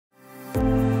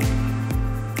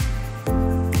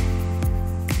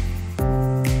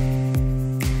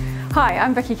Hi,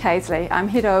 I'm Vicki Caisley. I'm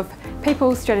Head of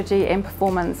People, Strategy and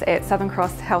Performance at Southern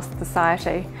Cross Health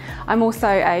Society. I'm also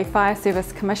a Fire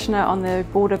Service Commissioner on the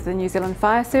board of the New Zealand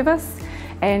Fire Service,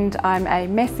 and I'm a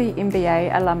Massey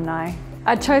MBA alumni.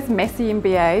 I chose Massey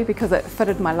MBA because it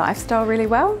fitted my lifestyle really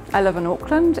well. I live in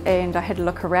Auckland and I had a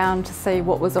look around to see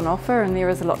what was on offer, and there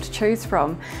is a lot to choose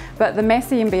from. But the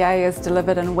Massey MBA is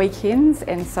delivered in weekends,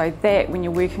 and so that, when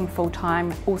you're working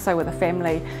full-time, also with a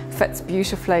family, fits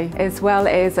beautifully, as well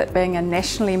as it being a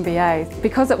national MBA.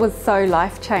 Because it was so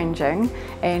life-changing,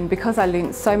 and because I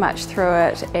learnt so much through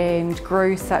it and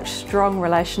grew such strong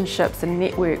relationships and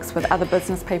networks with other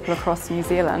business people across New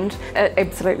Zealand, it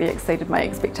absolutely exceeded my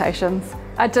expectations.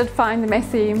 I did find the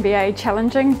Massey MBA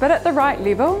challenging, but at the right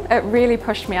level. It really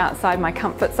pushed me outside my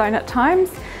comfort zone at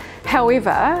times.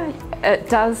 However, it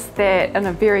does that in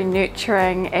a very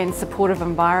nurturing and supportive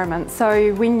environment.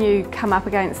 So when you come up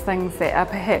against things that are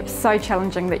perhaps so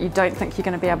challenging that you don't think you're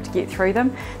going to be able to get through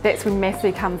them, that's when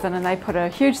Massey comes in and they put a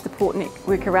huge support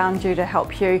network around you to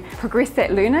help you progress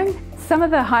that learning. Some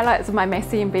of the highlights of my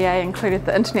Massey MBA included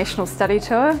the international study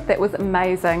tour. That was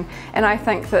amazing, and I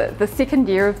think that the second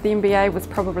year of the MBA was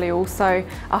probably also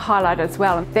a highlight as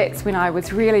well. And that's when I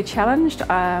was really challenged.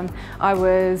 I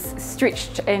was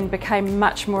stretched and became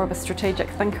much more of a strategic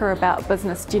thinker about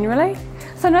business generally.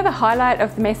 So another highlight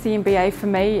of the Massey MBA for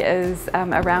me is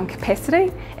around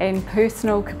capacity and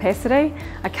personal capacity.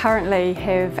 I currently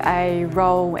have a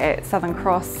role at Southern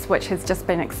Cross which has just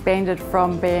been expanded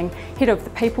from being head of the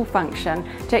people function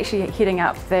to actually heading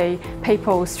up the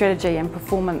people, strategy and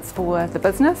performance for the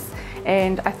business.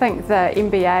 And I think the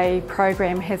MBA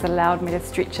program has allowed me to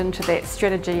stretch into that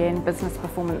strategy and business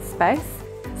performance space.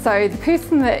 So the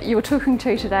person that you're talking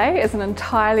to today is an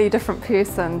entirely different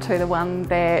person to the one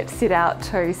that set out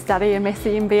to study a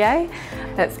Massey MBA.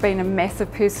 It's been a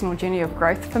massive personal journey of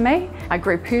growth for me. I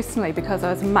grew personally because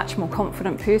I was a much more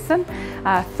confident person,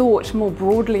 thought more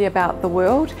broadly about the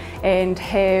world, and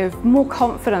have more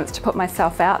confidence to put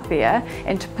myself out there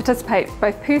and to participate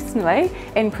both personally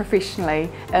and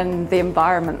professionally in the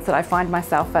environments that I find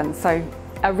myself in. So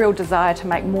a real desire to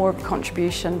make more of a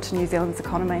contribution to New Zealand's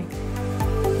economy.